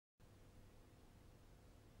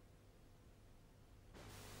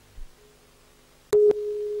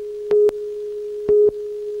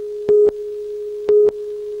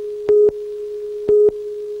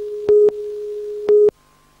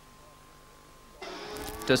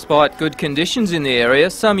Despite good conditions in the area,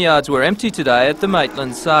 some yards were empty today at the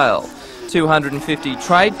Maitland sale. 250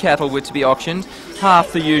 trade cattle were to be auctioned,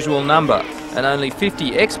 half the usual number, and only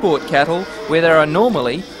 50 export cattle where there are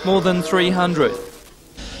normally more than 300.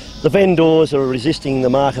 The vendors are resisting the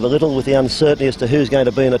market a little with the uncertainty as to who's going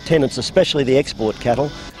to be in attendance, especially the export cattle.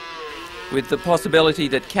 With the possibility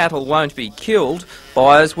that cattle won't be killed,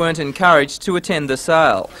 buyers weren't encouraged to attend the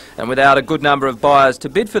sale. And without a good number of buyers to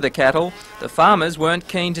bid for the cattle, the farmers weren't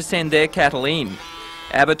keen to send their cattle in.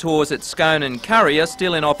 Abattoirs at Scone and Curry are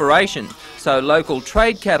still in operation, so local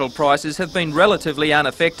trade cattle prices have been relatively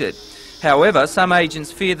unaffected. However, some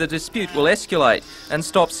agents fear the dispute will escalate and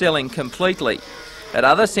stop selling completely. At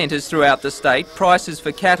other centres throughout the state, prices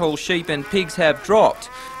for cattle, sheep and pigs have dropped,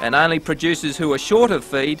 and only producers who are short of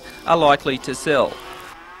feed are likely to sell.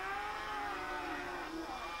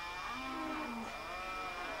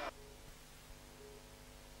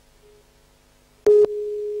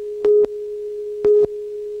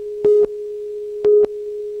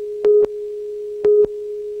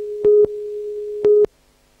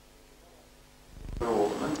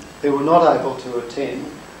 Who were not able to attend,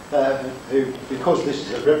 who, because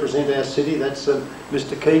this represent our city, that's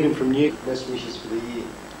Mr. Keegan from New. Best wishes for the year.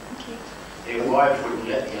 Thank you. Your wife wouldn't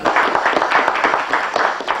get you.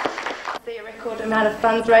 See a record amount of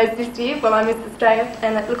funds raised this year while I'm Mr. Strait,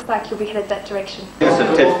 and it looks like you'll be headed that direction. Give us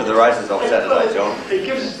some tips for the races on Saturday, John. It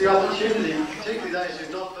gives us the opportunity, particularly those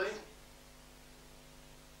who've not been.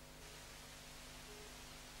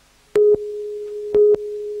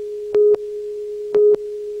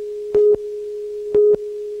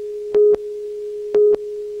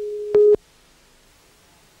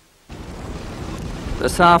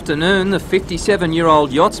 This afternoon, the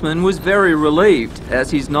 57-year-old yachtsman was very relieved as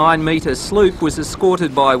his 9-metre sloop was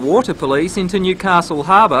escorted by water police into Newcastle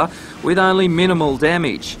Harbour with only minimal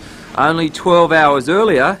damage. Only 12 hours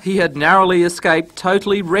earlier, he had narrowly escaped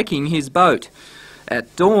totally wrecking his boat.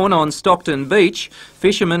 At dawn on Stockton Beach,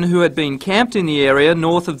 fishermen who had been camped in the area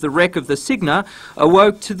north of the wreck of the Cygna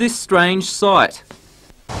awoke to this strange sight.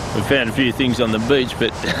 We found a few things on the beach,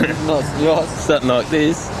 but not something like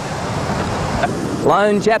this.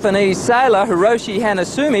 Lone Japanese sailor Hiroshi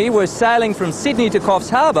Hanasumi was sailing from Sydney to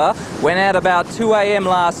Coffs Harbour when at about 2 a.m.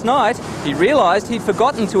 last night he realised he'd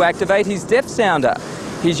forgotten to activate his depth sounder.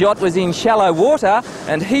 His yacht was in shallow water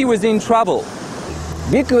and he was in trouble.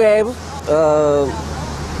 Big wave,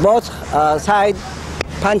 both side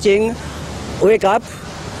punching, wake up,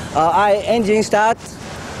 engine start,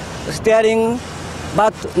 steering,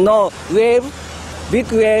 but no wave, big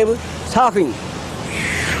wave, surfing.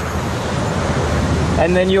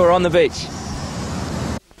 And then you were on the beach.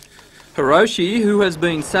 Hiroshi, who has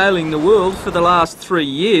been sailing the world for the last 3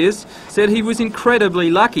 years, said he was incredibly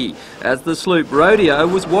lucky as the sloop Rodeo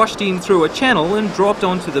was washed in through a channel and dropped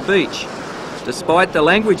onto the beach. Despite the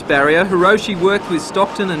language barrier, Hiroshi worked with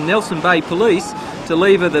Stockton and Nelson Bay police to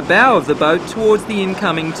lever the bow of the boat towards the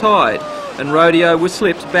incoming tide, and Rodeo was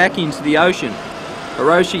slipped back into the ocean.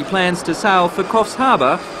 Hiroshi plans to sail for Coffs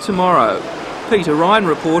Harbour tomorrow. Peter Ryan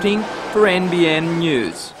reporting for NBN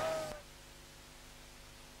News.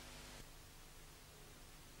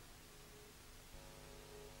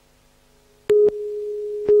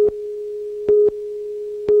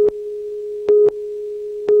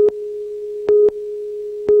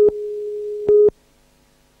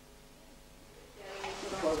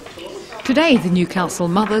 Today, the Newcastle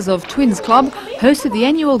Mothers of Twins Club hosted the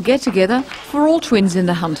annual get-together for all twins in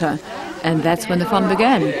the Hunter. And that's when the fun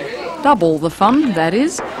began. Double the fun, that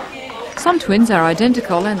is. Some twins are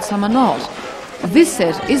identical and some are not. This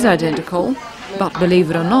set is identical, but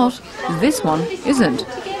believe it or not, this one isn't.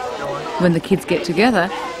 When the kids get together,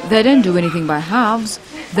 they don't do anything by halves,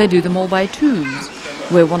 they do them all by twos.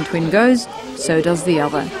 Where one twin goes, so does the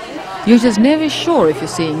other. You're just never sure if you're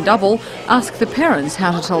seeing double. Ask the parents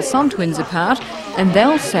how to tell some twins apart, and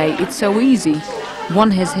they'll say it's so easy.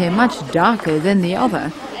 One has hair much darker than the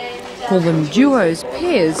other. Call them duos,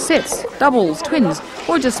 pairs, sets, doubles, twins,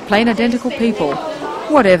 or just plain identical people.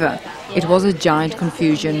 Whatever, it was a giant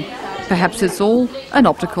confusion. Perhaps it's all an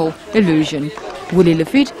optical illusion. Willie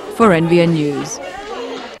Lafitte for NBN News.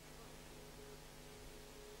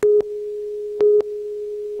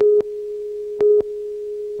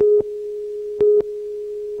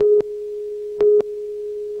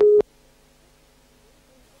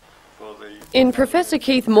 In Professor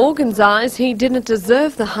Keith Morgan's eyes, he didn't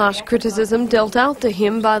deserve the harsh criticism dealt out to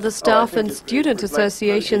him by the staff and student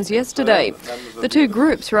associations yesterday. The two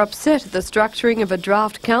groups were upset at the structuring of a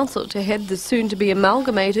draft council to head the soon-to-be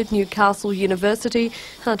amalgamated Newcastle University,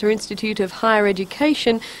 Hunter Institute of Higher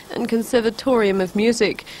Education and Conservatorium of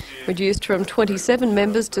Music. Reduced from 27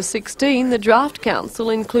 members to 16, the draft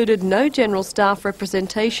council included no general staff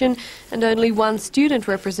representation and only one student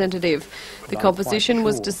representative. The composition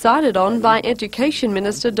was decided on by Education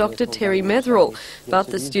Minister Dr Terry Metherell, but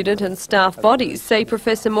the student and staff bodies say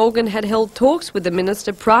Professor Morgan had held talks with the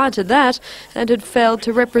minister prior to that and had failed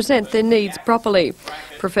to represent their needs properly.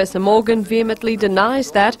 Professor Morgan vehemently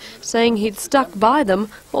denies that, saying he'd stuck by them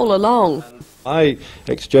all along. My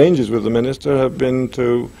exchanges with the minister have been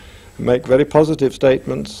to make very positive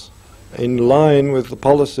statements in line with the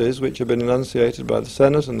policies which have been enunciated by the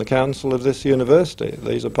Senate and the Council of this university.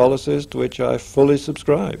 These are policies to which I fully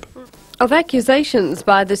subscribe. Of accusations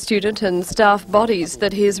by the student and staff bodies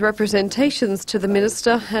that his representations to the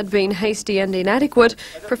minister had been hasty and inadequate,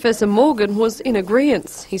 Professor Morgan was in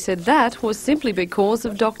agreement. He said that was simply because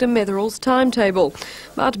of Dr Metherell's timetable.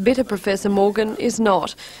 But bitter Professor Morgan is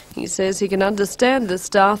not. He says he can understand the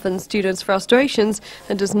staff and students' frustrations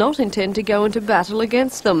and does not intend to go into battle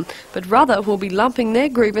against them, but rather will be lumping their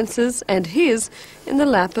grievances and his in the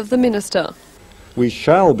lap of the minister. We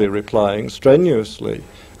shall be replying strenuously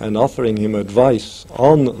and offering him advice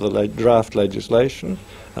on the draft legislation,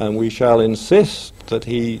 and we shall insist that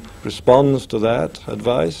he responds to that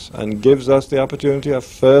advice and gives us the opportunity of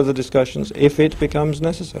further discussions if it becomes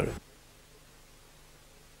necessary.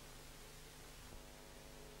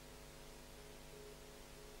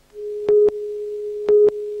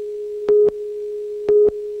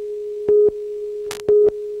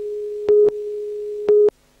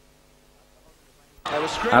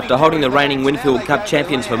 After holding the reigning Winfield Cup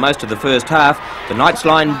champions for most of the first half, the Knights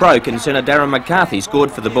line broke and centre Darren McCarthy scored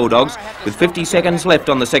for the Bulldogs with 50 seconds left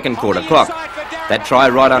on the second quarter clock. That try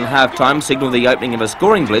right on half-time signalled the opening of a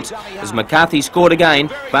scoring blitz as McCarthy scored again,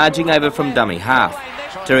 barging over from dummy half.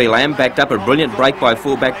 Terry Lamb backed up a brilliant break by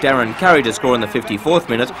fullback Darren Curry to score in the 54th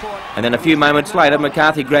minute, and then a few moments later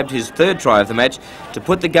McCarthy grabbed his third try of the match to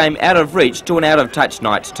put the game out of reach to an out-of-touch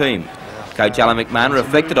Knights team. Coach Alan McMahon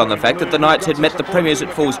reflected on the fact that the Knights had met the Premiers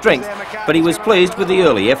at full strength, but he was pleased with the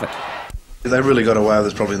early effort. They really got away with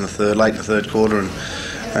us probably in the late third quarter,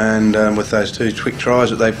 and with those two quick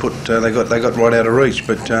tries that they put, they got right out of reach.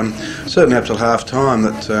 But certainly up till half time,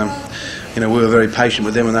 that we were very patient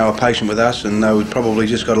with them, and they were patient with us, and they probably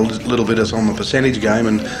just got a little bit on the percentage game,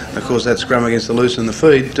 and of course that scrum against the loose and the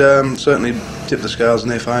feed certainly tipped the scales in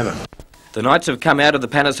their favour. The Knights have come out of the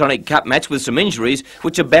Panasonic Cup match with some injuries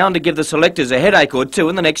which are bound to give the selectors a headache or two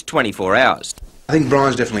in the next 24 hours. I think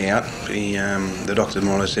Brian's definitely out. The doctor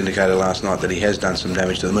more or less indicated last night that he has done some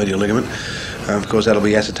damage to the medial ligament. Of course that'll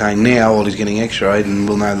be ascertained now while he's getting x-rayed, and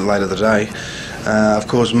we'll know later today. Of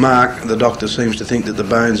course Mark, the doctor, seems to think that the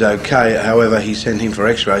bone's okay, however he sent him for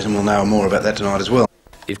x-rays, and we'll know more about that tonight as well.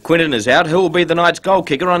 If Quinton is out, who will be the Knights goal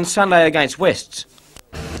kicker on Sunday against Wests?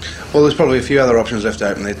 Well, there's probably a few other options left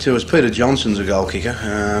open there too. As Peter Johnson's a goal kicker,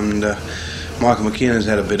 and Michael McKinnon's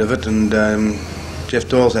had a bit of it, and Jeff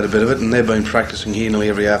Doyle's had a bit of it, and they've been practising here nearly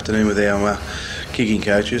every afternoon with our kicking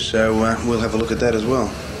coaches, so we'll have a look at that as well.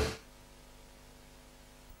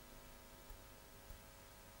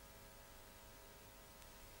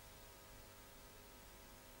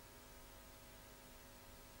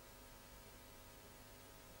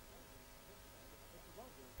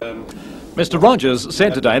 Mr Rogers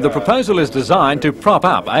said today the proposal is designed to prop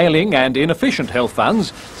up ailing and inefficient health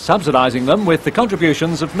funds, subsidising them with the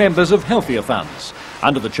contributions of members of healthier funds.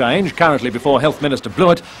 Under the change, currently before Health Minister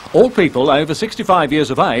Blewett, all people over 65 years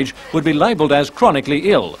of age would be labelled as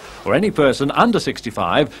chronically ill, or any person under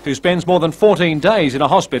 65 who spends more than 14 days in a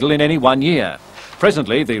hospital in any 1 year.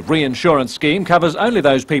 Presently, the reinsurance scheme covers only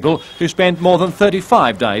those people who spend more than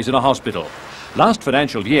 35 days in a hospital. Last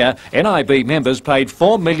financial year, NIB members paid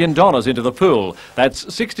 $4 million into the pool.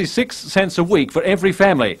 That's 66 cents a week for every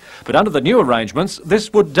family. But under the new arrangements,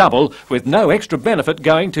 this would double with no extra benefit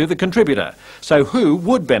going to the contributor. So who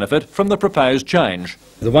would benefit from the proposed change?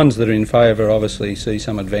 The ones that are in favour obviously see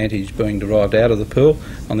some advantage being derived out of the pool.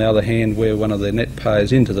 On the other hand, we're one of the net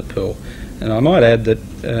payers into the pool. And I might add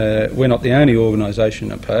that we're not the only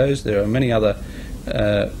organisation opposed. There are many other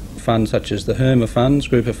funds such as the HERMA funds,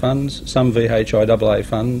 group of funds, some VHIAA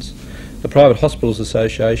funds, the Private Hospitals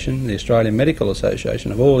Association, the Australian Medical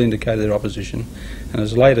Association have all indicated their opposition, and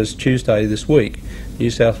as late as Tuesday this week,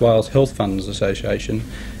 New South Wales Health Funds Association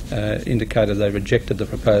indicated they rejected the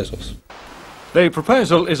proposals. The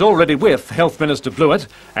proposal is already with Health Minister Blewett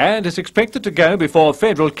and is expected to go before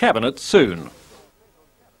Federal Cabinet soon.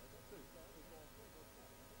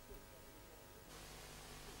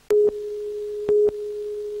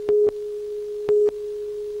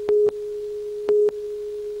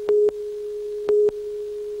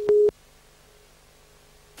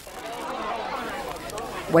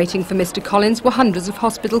 Waiting for Mr Collins were hundreds of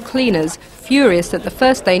hospital cleaners, furious that the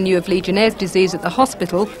first they knew of Legionnaire's disease at the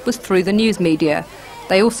hospital was through the news media.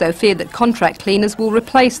 They also fear that contract cleaners will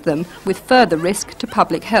replace them, with further risk to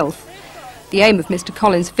public health. The aim of Mr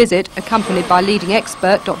Collins' visit, accompanied by leading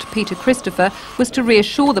expert Dr Peter Christopher, was to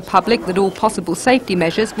reassure the public that all possible safety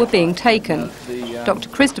measures were being taken. Dr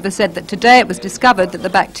Christopher said that today it was discovered that the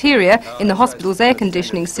bacteria in the hospital's air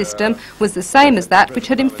conditioning system was the same as that which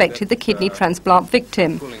had infected the kidney transplant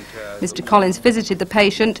victim. Mr Collins visited the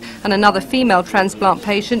patient and another female transplant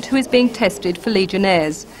patient who is being tested for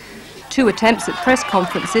Legionnaires. 2 attempts at press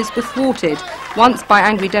conferences were thwarted, once by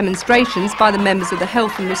angry demonstrations by the members of the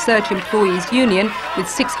Health and Research Employees Union, with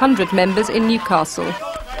 600 members in Newcastle.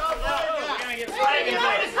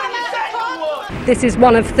 This is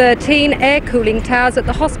one of 13 air cooling towers at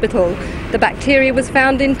the hospital. The bacteria was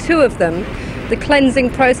found in 2 of them. The cleansing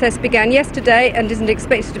process began yesterday and isn't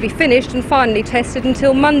expected to be finished and finally tested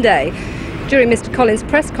until Monday. During Mr Collins'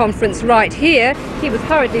 press conference right here, he was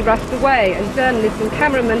hurriedly rushed away, and journalists and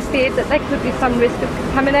cameramen feared that there could be some risk of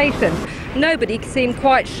contamination. Nobody seemed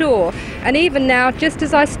quite sure, and even now, just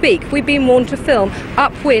as I speak, we've been warned to film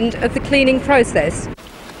upwind of the cleaning process.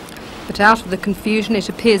 But out of the confusion, it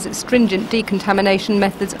appears that stringent decontamination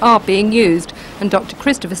methods are being used, and Dr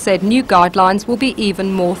Christopher said new guidelines will be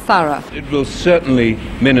even more thorough. It will certainly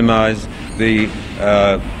minimise the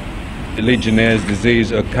Legionnaire's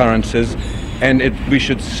disease occurrences, and we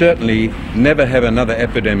should certainly never have another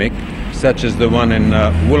epidemic such as the one in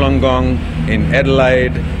Wollongong, in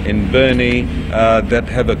Adelaide, in Burnie, that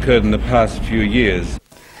have occurred in the past few years.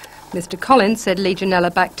 Mr Collins said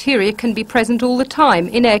Legionella bacteria can be present all the time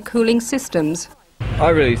in air cooling systems. I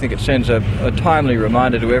really think it sends a timely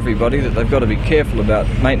reminder to everybody that they've got to be careful about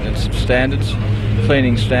maintenance standards,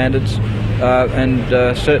 cleaning standards,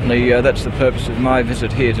 and certainly that's the purpose of my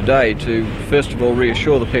visit here today, to first of all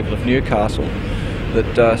reassure the people of Newcastle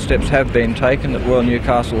that steps have been taken, that Royal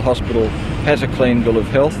Newcastle Hospital has a clean bill of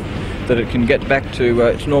health, that it can get back to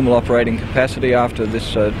its normal operating capacity after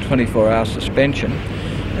this 24-hour suspension,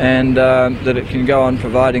 and that it can go on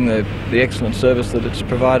providing the excellent service that it's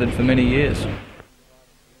provided for many years.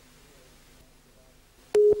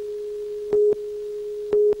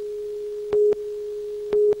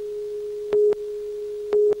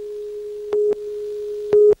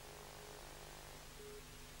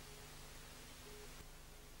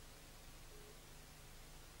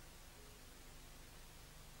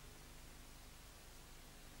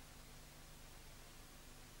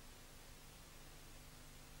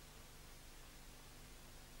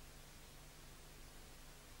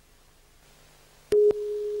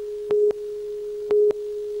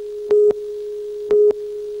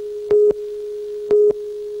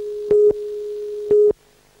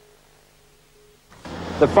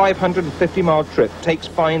 The 550-mile trip takes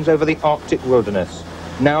finds over the Arctic wilderness.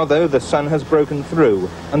 Now, though, the sun has broken through,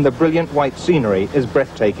 and the brilliant white scenery is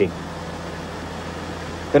breathtaking.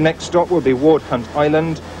 The next stop will be Ward Hunt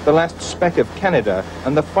Island, the last speck of Canada,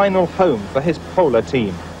 and the final home for his polar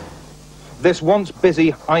team. This once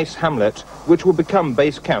busy ice hamlet, which will become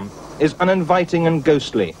base camp, is uninviting and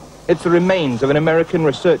ghostly. It's the remains of an American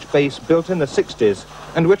research base built in the 60s,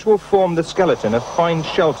 and which will form the skeleton of fine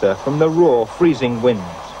shelter from the raw, freezing winds.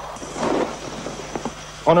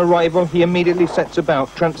 On arrival, he immediately sets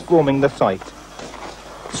about transforming the site.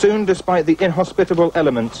 Soon, despite the inhospitable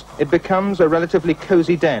elements, it becomes a relatively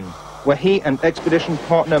cosy den, where he and expedition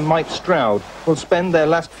partner Mike Stroud will spend their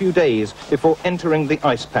last few days before entering the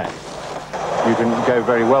ice pack. You can go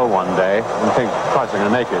very well one day and think, Christ, I'm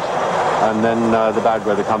going to make it. And then the bad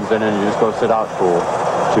weather comes in and you just got to sit out for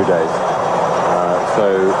 2 days. So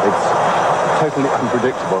it's totally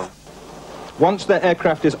unpredictable. Once their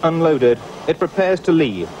aircraft is unloaded, it prepares to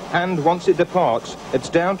leave, and once it departs, it's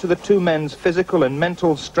down to the 2 men's physical and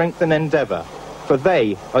mental strength and endeavour, for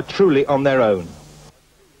they are truly on their own.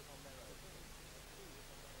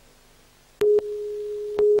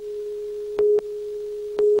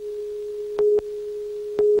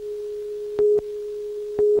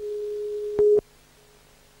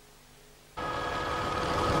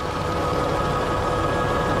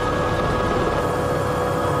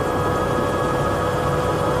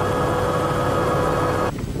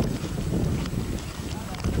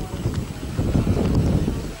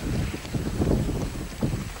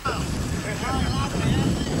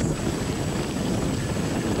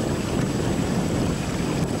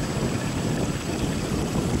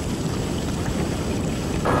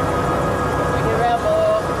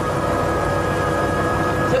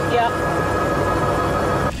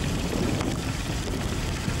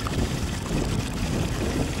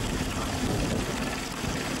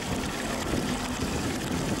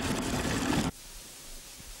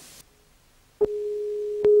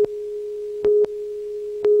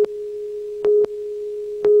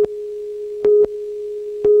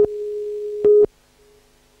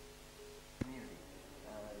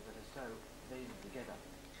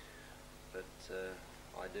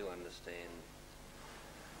 I do understand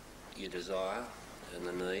your desire and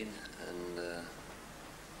the need, and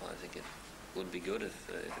I think it would be good if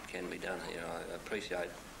it can be done here. I appreciate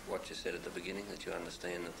what you said at the beginning, that you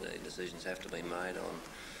understand that the decisions have to be made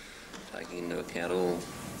on taking into account all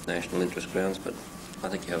national interest grounds, but I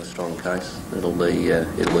think you have a strong case. It'll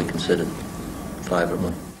be considered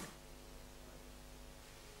favourably.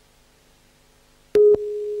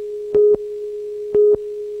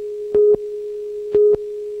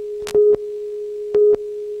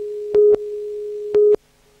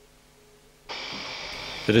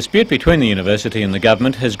 The dispute between the university and the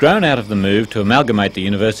government has grown out of the move to amalgamate the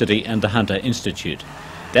university and the Hunter Institute.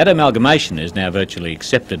 That amalgamation is now virtually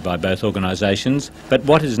accepted by both organisations, but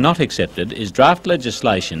what is not accepted is draft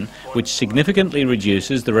legislation which significantly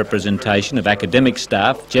reduces the representation of academic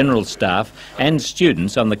staff, general staff and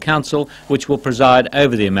students on the council which will preside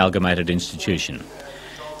over the amalgamated institution.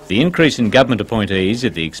 The increase in government appointees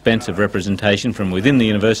at the expense of representation from within the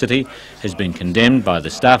university has been condemned by the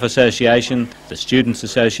Staff Association, the Students'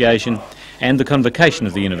 Association and the Convocation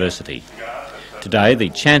of the university. Today, the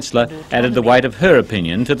Chancellor added the weight of her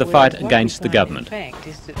opinion to the fight against the government.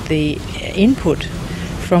 The input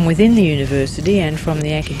from within the university and from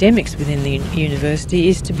the academics within the university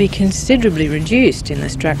is to be considerably reduced in the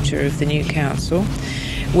structure of the new council,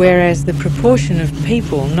 whereas the proportion of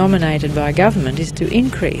people nominated by government is to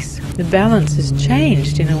increase. The balance has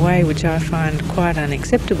changed in a way which I find quite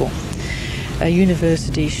unacceptable. A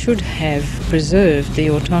university should have preserved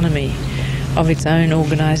the autonomy of its own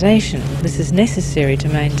organisation. This is necessary to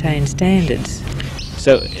maintain standards.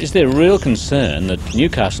 So is there real concern that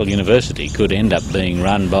Newcastle University could end up being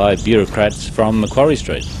run by bureaucrats from Macquarie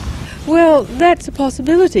Street? Well, that's a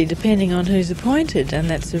possibility depending on who's appointed, and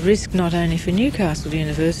that's a risk not only for Newcastle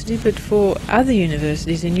University but for other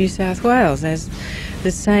universities in New South Wales, as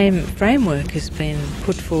the same framework has been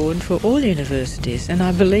put forward for all universities, and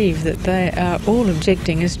I believe that they are all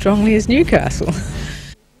objecting as strongly as Newcastle.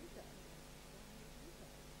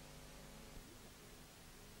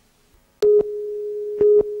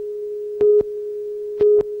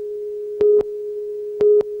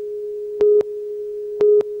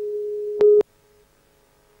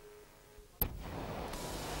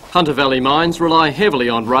 Hunter Valley mines rely heavily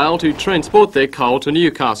on rail to transport their coal to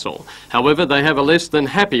Newcastle. However, they have a less than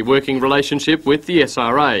happy working relationship with the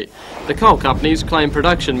SRA. The coal companies claim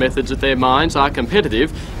production methods at their mines are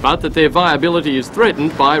competitive, but that their viability is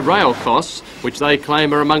threatened by rail costs, which they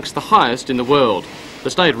claim are amongst the highest in the world.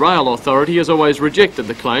 The State Rail Authority has always rejected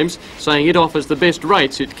the claims, saying it offers the best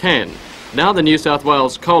rates it can. Now the New South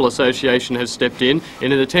Wales Coal Association has stepped in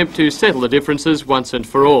an attempt to settle the differences once and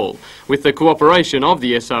for all. With the cooperation of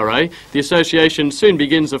the SRA, the association soon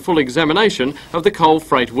begins a full examination of the coal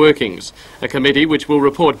freight workings. A committee which will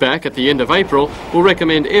report back at the end of April will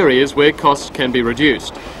recommend areas where costs can be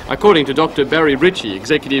reduced. According to Dr. Barry Ritchie,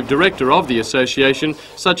 Executive Director of the association,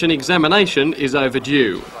 such an examination is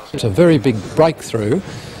overdue. It's a very big breakthrough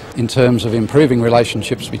in terms of improving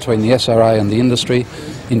relationships between the SRA and the industry,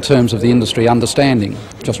 in terms of the industry understanding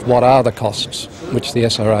just what are the costs which the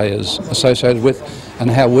SRA is associated with and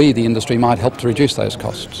how we, the industry, might help to reduce those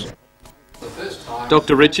costs.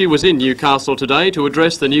 Dr. Ritchie was in Newcastle today to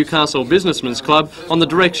address the Newcastle Businessmen's Club on the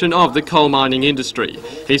direction of the coal mining industry.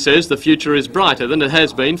 He says the future is brighter than it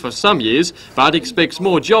has been for some years, but expects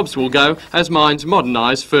more jobs will go as mines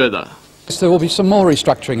modernise further. There will be some more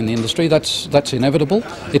restructuring in the industry, that's inevitable.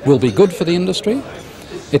 It will be good for the industry.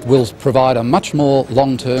 It will provide a much more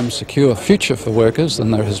long-term, secure future for workers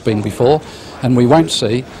than there has been before, and we won't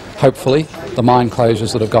see, hopefully, the mine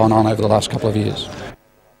closures that have gone on over the last couple of years.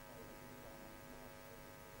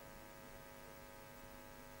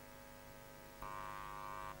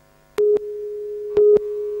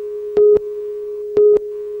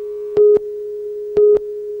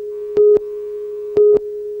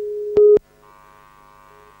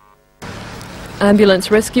 Ambulance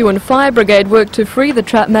Rescue and Fire Brigade worked to free the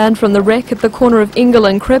trapped man from the wreck at the corner of Ingle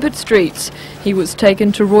and Crebit Streets. He was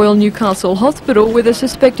taken to Royal Newcastle Hospital with a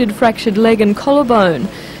suspected fractured leg and collarbone.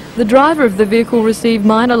 The driver of the vehicle received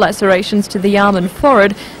minor lacerations to the arm and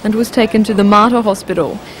forehead and was taken to the Mater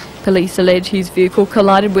Hospital. Police allege his vehicle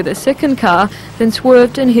collided with a second car, then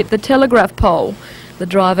swerved and hit the telegraph pole. The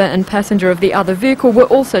driver and passenger of the other vehicle were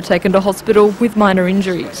also taken to hospital with minor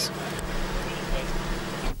injuries.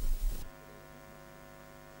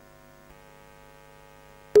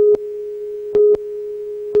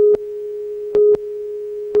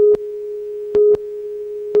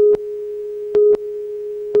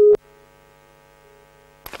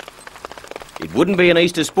 It It wouldn't be an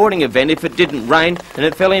Easter sporting event if it didn't rain, and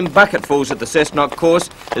it fell in bucketfuls at the Cessnock course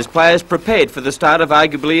as players prepared for the start of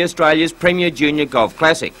arguably Australia's premier junior golf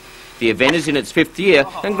classic. The event is in its 5th year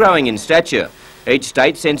and growing in stature. Each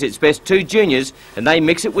state sends its best 2 juniors and they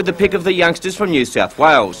mix it with the pick of the youngsters from New South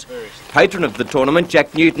Wales. Patron of the tournament,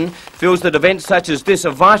 Jack Newton, feels that events such as this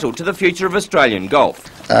are vital to the future of Australian golf.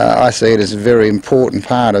 I see it as a very important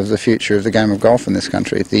part of the future of the game of golf in this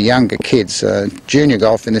country. The younger kids, junior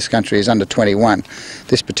golf in this country is under 21.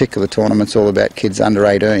 This particular tournament's all about kids under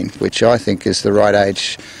 18, which I think is the right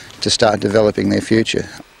age to start developing their future.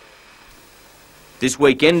 This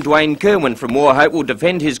weekend, Dwayne Kerwin from Warhope will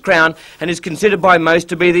defend his crown and is considered by most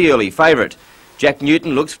to be the early favourite. Jack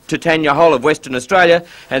Newton looks to Tanya Hole of Western Australia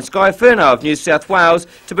and Sky Furno of New South Wales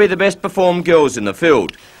to be the best performed girls in the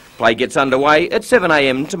field. Play gets underway at 7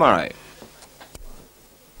 a.m. tomorrow.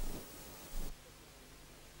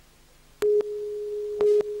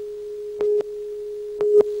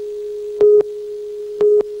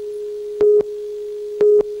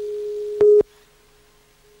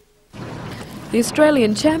 The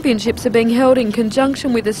Australian Championships are being held in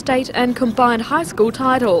conjunction with the state and combined high school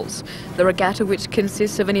titles. The regatta, which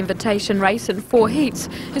consists of an invitation race and 4 heats,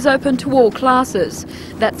 is open to all classes.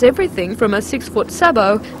 That's everything from a 6-foot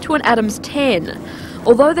sabo to an Adams 10.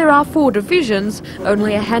 Although there are 4 divisions,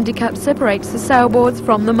 only a handicap separates the sailboards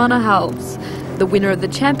from the monohulls. The winner of the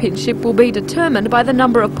championship will be determined by the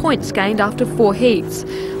number of points gained after 4 heats.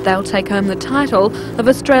 They'll take home the title of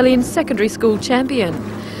Australian secondary school champion.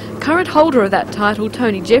 Current holder of that title,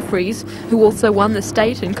 Tony Jeffries, who also won the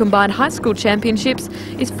state and combined high school championships,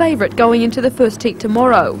 is favourite going into the first heat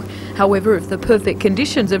tomorrow. However, if the perfect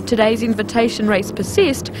conditions of today's invitation race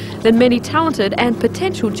persist, then many talented and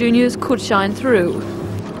potential juniors could shine through.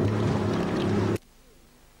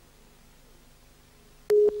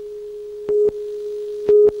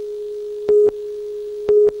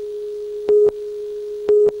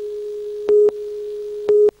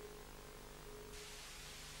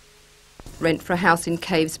 Rent for a house in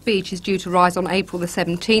Caves Beach is due to rise on April the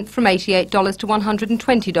 17th from $88 to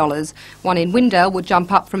 $120. One in Windale will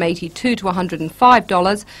jump up from $82 to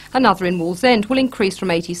 $105. Another in Wallsend will increase from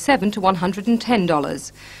 $87 to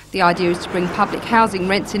 $110. The idea is to bring public housing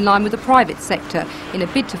rents in line with the private sector in a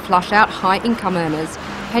bid to flush out high-income earners.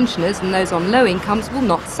 Pensioners and those on low incomes will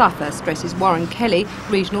not suffer, stresses Warren Kelly,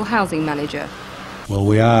 Regional Housing Manager. Well,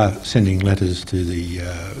 we are sending letters to the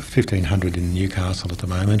 1,500 in Newcastle at the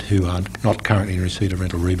moment who are not currently in receipt of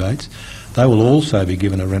rental rebates. They will also be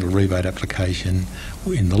given a rental rebate application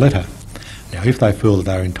in the letter. Now, if they feel that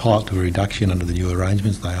they are entitled to a reduction under the new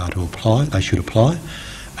arrangements, they are to apply. They should apply,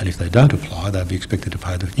 and if they don't apply, they'll be expected to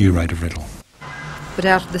pay the new rate of rental. But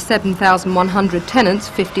out of the 7,100 tenants,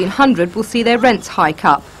 1,500 will see their rents hike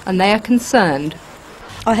up, and they are concerned.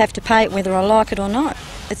 I have to pay it whether I like it or not.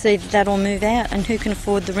 It's either that or move out, and who can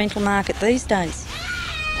afford the rental market these days?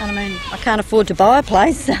 And I mean, I can't afford to buy a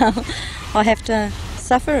place, so I have to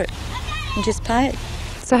suffer it and just pay it.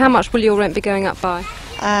 So how much will your rent be going up by?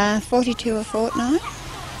 42 a fortnight.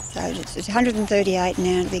 So it's 138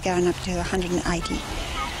 now, it'll be going up to 180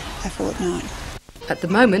 a fortnight. At the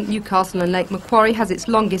moment, Newcastle and Lake Macquarie has its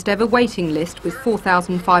longest ever waiting list, with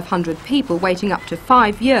 4,500 people waiting up to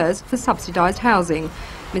 5 years for subsidised housing.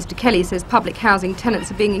 Mr Kelly says public housing tenants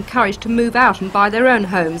are being encouraged to move out and buy their own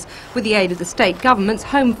homes with the aid of the state government's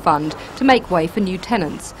home fund to make way for new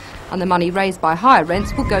tenants. And the money raised by higher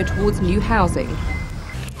rents will go towards new housing.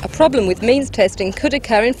 A problem with means testing could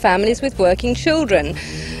occur in families with working children.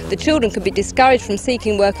 The children could be discouraged from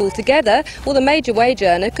seeking work altogether, or the major wage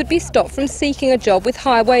earner could be stopped from seeking a job with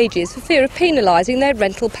higher wages for fear of penalising their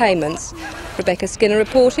rental payments. Rebecca Skinner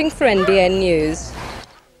reporting for NBN News.